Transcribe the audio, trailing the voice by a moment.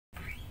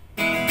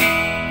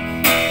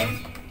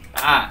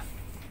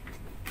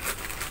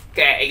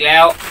กะอีกแล้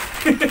ว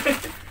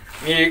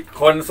มี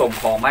คนส่ง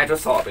ของมาให้ทด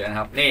สอบเลยนะ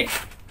ครับนี่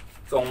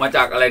ส่งมาจ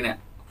ากอะไรเนี่ย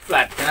แฟล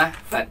ชนะ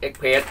แฟลชเอ็ก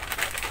เพรส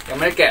ยังไ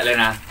ม่ได้แกะเลย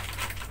นะ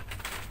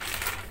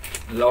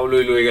เรา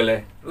ลุยๆกันเลย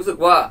รู้สึก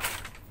ว่า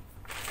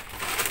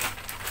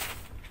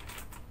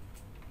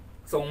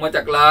ส่งมาจ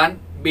ากร้าน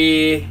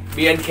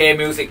BNK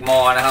Music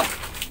Mall นะครับ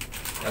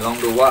เดี๋ยวลอง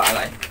ดูว่าอะไ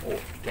รโอ้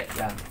แกะ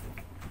ยาก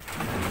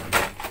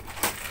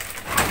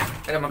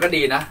แต่มันก็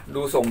ดีนะ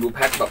ดูส่งดูแ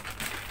พ็คแบบ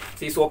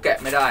ซีซัวแกะ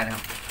ไม่ได้นะค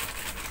รับ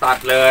ตัด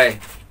เลย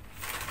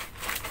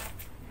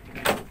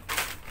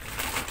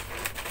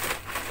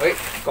เฮ้ย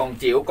กล่อง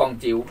จิ๋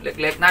วเ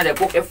ล็กๆน่าจะ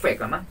พวกเอฟเฟก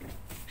ต์หรอมั้ง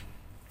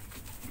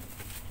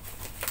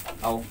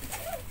เอา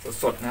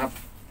สดๆนะครับ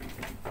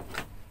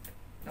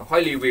เดี๋ยวค่อ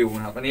ยรีวิว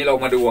นะครับอันนี้เรา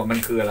มาดูว่ามัน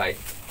คืออะไร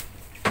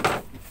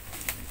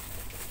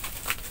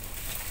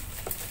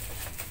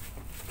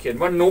เขียน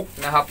ว่านุก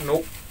นะครับนุ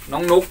กน้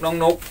อง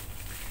นุก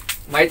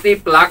ไมตี้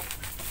ปลั๊ก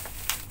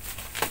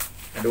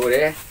มาดู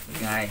ดิยั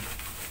งไง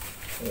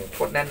โอ้โค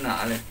ตรแน่นหนา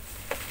เลย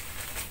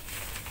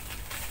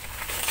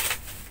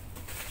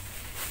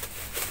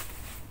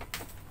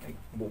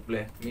บุบเล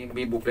ย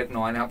มีบุบเล็ก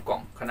น้อยนะครับกล่อ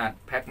งขนาด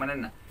แพ็คมันนั่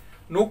นน่ะ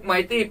นุกไม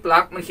ตี้ป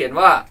ลั๊กมันเขียน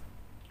ว่า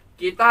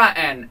กีตาร์แ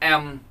อนด์แอ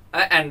ม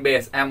แอนด์เบ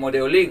สแอมโมเด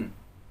ลลิ่ง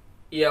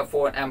เอียร์โฟ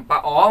นแอมปลั๊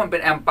กอ๋อมันเป็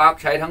นแอมปลั๊ก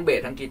ใช้ทั้งเบ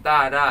สทั้งกีตา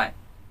ร์ได้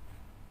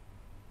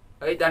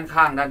เฮ้ยด้าน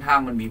ข้าง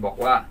มันมีบอก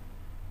ว่า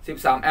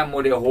13แอมโม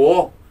เดลโห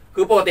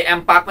คือปกติแอ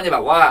มปลั๊กมันจะแบ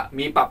บว่า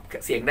มีปรับ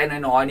เสียงได้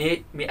น้อยๆนี้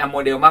มีแอมโม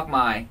เดลมากม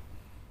าย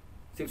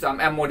13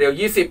แอมโมเดล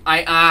20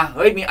 IR เ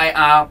ฮ้ยมี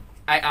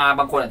IR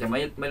บางคนอาจจะ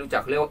ไม่รู้จั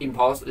กเรียกว่า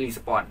Impulse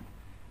Response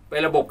เป็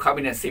นระบบคา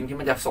บิเนตซิมที่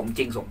มันจะสมจ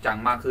ริงสมจัง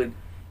มากขึ้น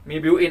มี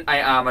Built-in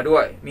IR มาด้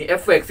วยมีเอ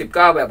ฟเฟกต์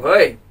19แบบเฮ้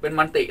ยเป็น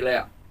มันติเลย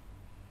อะ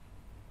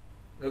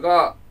แล้วก็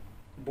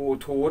บลู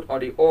ทูธออ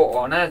ดิโออ๋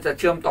อน่าจะ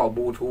เชื่อมต่อบ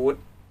ลูทูธ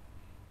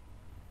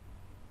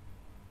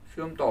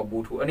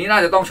อันนี้น่า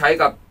จะต้องใช้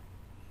กับ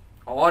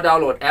อ๋อดาวน์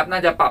โหลดแอปน่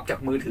าจะปรับจาก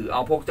มือถือเอ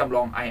าพวกจำล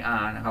อง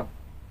IR นะครับ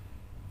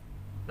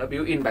แล้ว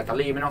Built-in แบตเตอ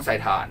รี่ไม่ต้องใส่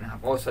ถ่านนะครับ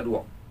ก็สะดว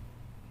ก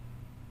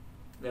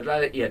เดี๋ยวราย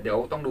ละเอียดเดี๋ยว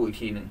ต้องดูอีก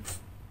ทีหนึ่ง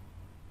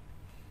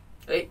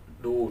เอ้ย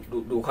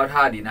ดูเข้าท่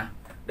าดีนะ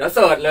เดี๋ยวเ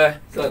สิร์ช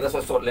กัน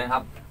สดๆเลยค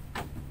รับ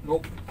นุ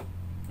ก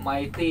ไม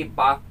ตี้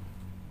ปลั๊ก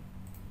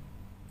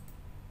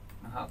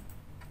นะครับ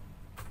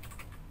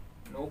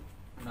นุก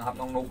นะครับ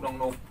น้อง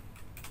นุก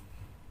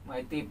ไม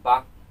ตี้ปลั๊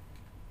ก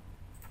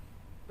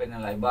เป็นอ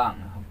ะไรบ้าง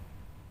นะครับ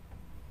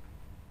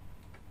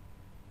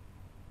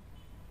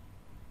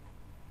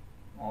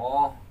อ๋อ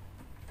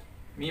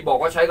มีบอก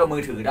ว่าใช้กับมื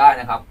อถือได้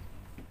นะครับ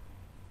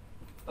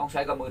ต้องใ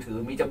ช้กับมือถือ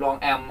มีจำลอง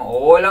แอมโ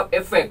อ้ยแล้วเอ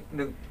ฟเฟกต์ห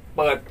นึ่ง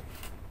เปิด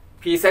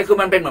พรีเซตคือ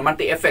มันเป็นเหมือนมัล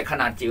ติเอฟเฟกต์ข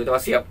นาดจิ๋วแต่ว่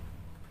าเสียบ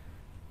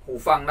หู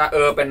ฟังได้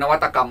เป็นนวั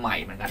ตกรรมใหม่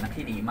เหมือนกันนะ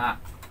ที่ดีมาก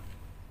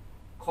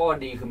ข้อ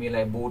ดีคือมีอะไร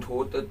บลูทู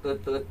ธ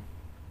ตืด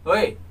เฮ้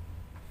ย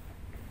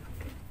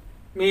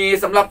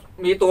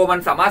มีตัวมัน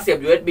สามารถเสียบ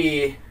USB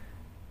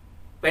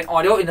เป็น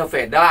Audio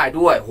Interface ได้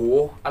ด้วยโห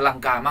อลัง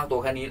การมากตัว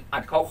แค่นี้อั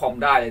ดเข้าคอม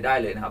ได้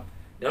เลยนะครับ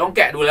เดี๋ยวลองแ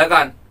กะดูแล้ว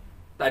กัน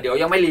แต่เดี๋ยว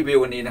ยังไม่รีวิว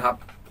วันนี้นะครับ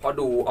เพราะ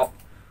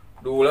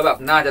ดูแล้วแบบ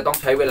น่าจะต้อง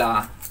ใช้เวลา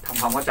ทำ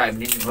ความเข้าใจ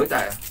นิดหนึ่งแ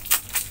ต่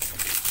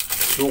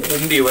ดูคุ้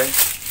มดีไว้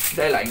ไ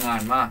ด้หลายงา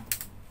นมาก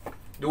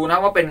ดูนะ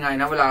ว่าเป็นไง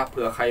นะเวลาเ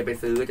ผื่อใครไป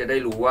ซื้อจะได้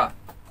รู้ว่า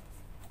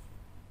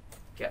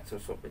แกะ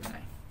สดๆเป็นไง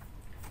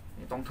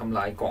นี่ต้องทำล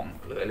ายกล่อง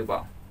เลยหรือเปล่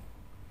า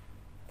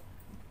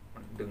มั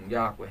นดึงย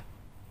ากเว้ย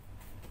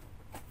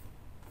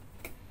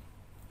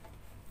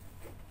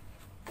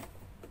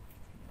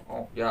อ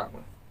อกยากเล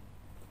ย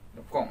แ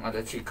ล้วกล่องอาจจ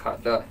ะฉีกขาด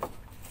ได้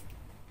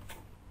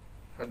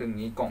ถ้าดึง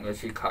นี้กล่องจะ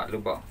ฉีกขาดหรื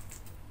อเปล่า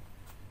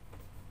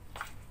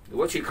หรือ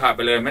ว่าฉีกขาดไ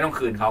ปเลยไม่ต้อง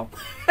คืนเขา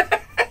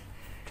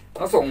เข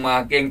าส่งมา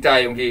เกรงใจ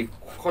บางที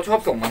เขาชอบ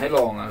ส่งมาให้ล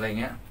องอะไร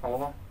เงี้ยเขา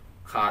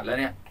ขาดแล้ว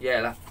เนี่ยแย่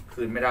แล้ว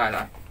คืนไม่ได้แ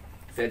ล้ว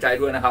เสียใจ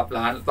ด้วยนะครับ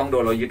ร้านต้องโด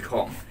นเรายึดข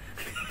อง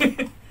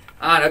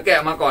เดี๋ยวแกะ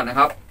มาก่อนนะ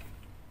ครับ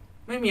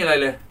ไม่มีอะไร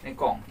เลยใน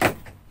กล่อง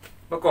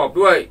ประกอบ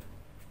ด้วย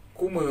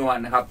คู่มือมัน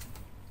นะครับ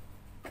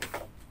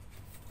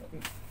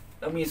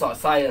แล้วมีสอด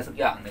ไส้อะไรสัก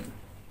อย่างหนึ่ง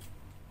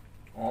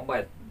อ๋อ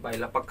ใบ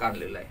รับประกัน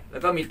หรืออะไรแล้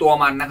วก็มีตัว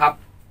มันนะครับ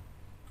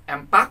แอ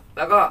มปลั๊กแ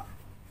ล้วก็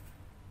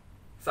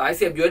สายเ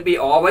สียบ USB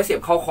ไว้เสีย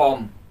บเข้าคอม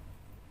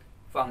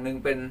ฝั่งหนึ่ง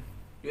เป็น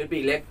USB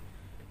เล็ก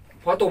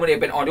เพราะตัวมันเอง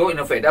เป็น Audio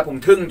Interface ได้ผม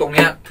ทึ่งตรงเ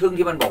นี้ย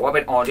ที่มันบอกว่าเ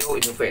ป็น Audio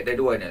Interface ได้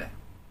ด้วยเนี่ย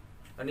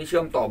อันนี้เชื่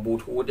อมต่อบลู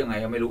ทูธยังไง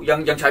ยังไม่รู้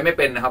ยังใช้ไม่เ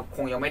ป็นนะครับค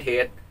งยังไม่เท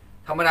ส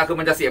ธรรมดาคือ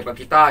มันจะเสียบกับ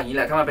กีตาร์อย่างนี้แ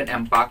หละถ้ามันเป็นแอ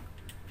มปลั๊ก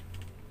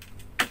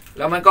แ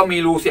ล้วมันก็มี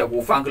รูเสียบหู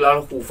ฟังคือเรา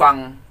หูฟัง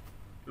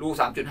รู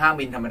 3.5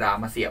 มิลธรรมดา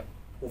มาเสียบ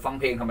หูฟัง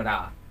เพลงธรรมดา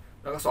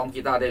แล้วก็ซ้อม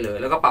กีตาร์ได้เลย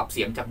แล้วก็ปรับเ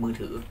สียงจากมือ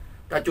ถือ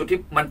แต่จุดที่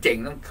มันเจ๋ง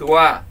นั่นคือ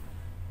ว่า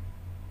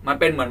มัน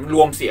เป็นเหมือนร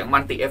วมเสียงมั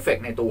ลติเอฟเฟก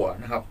ต์ในตัว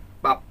นะครับ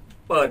ปรับ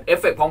เปิดเอฟ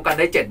เฟกต์พร้อมกัน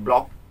ได้7บล็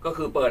อกก็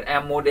คือเปิดแอ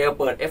มโมเดล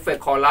เปิดเอฟเฟก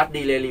ต์คอรัส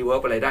ดีเลย์รีเวิร์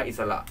บอะไรได้อิ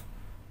สระ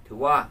ถือ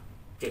ว่า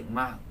เจ๋ง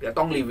มากเดี๋ยว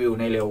ต้องรีวิว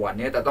ในเร็ววัน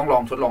นี้แต่ต้องลอ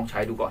งทดลองใช้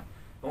ดูก่อน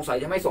สงสัย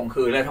จะไม่ส่ง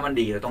คืนเลยถ้ามัน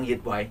ดีเราต้องยึด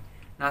ไว้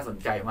น่าสน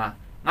ใจมาก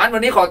งั้นวั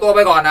นนี้ขอตัวไป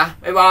ก่อนนะ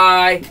บ๊ายบา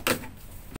ย